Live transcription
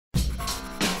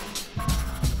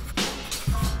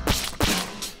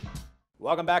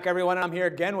Welcome back, everyone. I'm here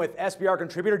again with SBR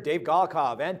contributor Dave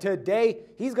Golokhov, and today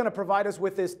he's going to provide us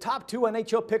with his top 2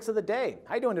 NHL picks of the day.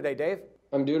 How you doing today, Dave?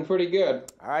 I'm doing pretty good.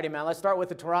 All righty, man. Let's start with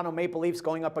the Toronto Maple Leafs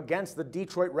going up against the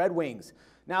Detroit Red Wings.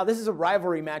 Now, this is a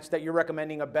rivalry match that you're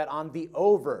recommending a bet on the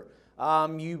over.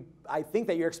 I think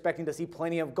that you're expecting to see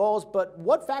plenty of goals, but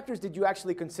what factors did you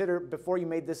actually consider before you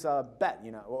made this bet,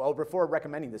 or before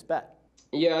recommending this bet?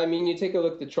 Yeah, I mean, you take a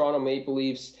look at the Toronto Maple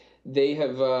Leafs. They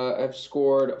have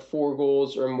scored 4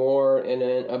 goals or more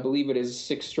in, I believe it is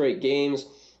 6 straight games.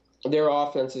 Their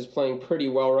offense is playing pretty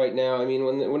well right now. I mean,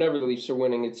 whenever the Leafs are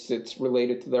winning, it's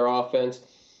related to their offense.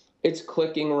 It's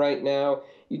clicking right now.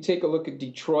 You take a look at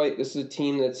Detroit. This is a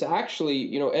team that's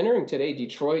actually, entering today.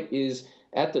 Detroit is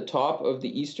at the top of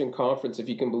the Eastern Conference, if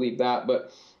you can believe that.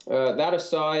 But that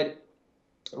aside,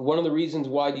 one of the reasons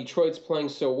why Detroit's playing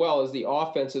so well is the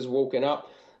offense has woken up.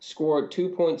 Scored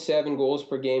 2.7 goals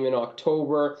per game in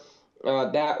October.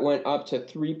 That went up to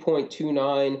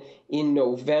 3.29 in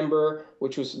November,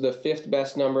 which was the 5th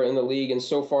best number in the league. And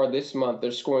so far this month,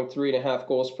 they're scoring 3.5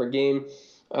 goals per game.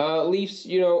 Leafs,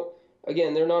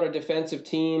 again, they're not a defensive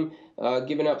team,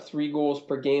 giving up 3 goals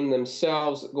per game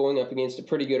themselves, going up against a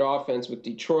pretty good offense with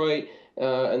Detroit.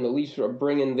 And the Leafs are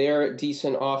bringing their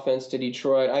decent offense to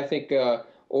Detroit. I think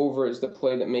over is the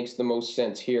play that makes the most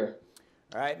sense here.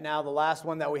 All right, now the last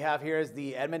one that we have here is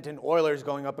the Edmonton Oilers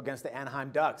going up against the Anaheim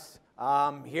Ducks.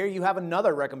 Here you have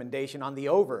another recommendation on the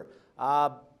over.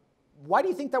 Why do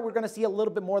you think that we're going to see a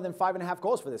little bit more than 5.5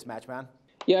 goals for this match, man?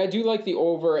 Yeah, I do like the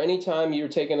over. Anytime you're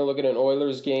taking a look at an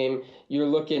Oilers game, you're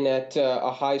looking at a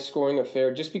high-scoring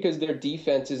affair just because their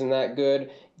defense isn't that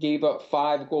good. Gave up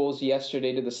 5 goals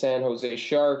yesterday to the San Jose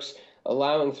Sharks,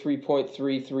 allowing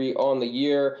 3.33 on the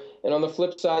year. And on the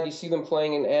flip side, you see them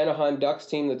playing an Anaheim Ducks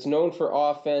team that's known for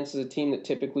offense, is a team that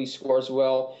typically scores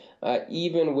well.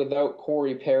 Even without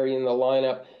Corey Perry in the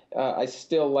lineup, I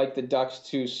still like the Ducks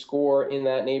to score in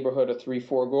that neighborhood of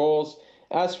 3-4 goals.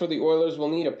 As for the Oilers, we'll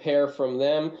need a pair from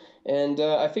them, and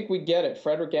I think we get it.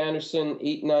 Frederik Andersen,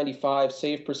 .895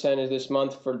 save percentage this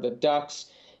month for the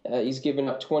Ducks. He's given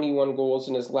up 21 goals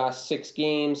in his last 6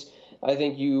 games. I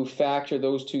think you factor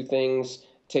those 2 things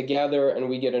together, and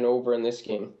we get an over in this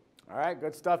game. All right,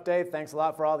 good stuff, Dave. Thanks a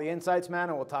lot for all the insights, man,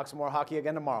 and we'll talk some more hockey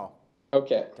again tomorrow.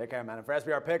 Okay. Take care, man. And for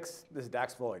SBR Picks, this is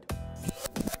Dax Floyd.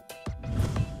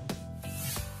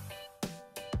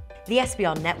 The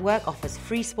SBR Network offers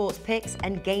free sports picks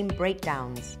and game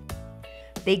breakdowns,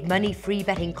 big money free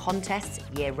betting contests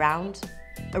year-round,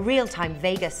 a real-time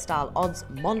Vegas-style odds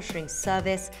monitoring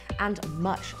service, and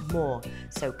much more.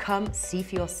 So come see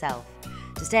for yourself.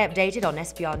 To stay updated on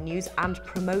SBR news and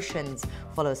promotions,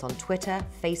 follow us on Twitter,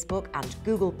 Facebook, and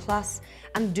Google+,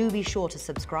 and do be sure to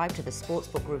subscribe to the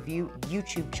Sportsbook Review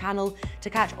YouTube channel to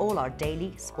catch all our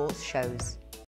daily sports shows.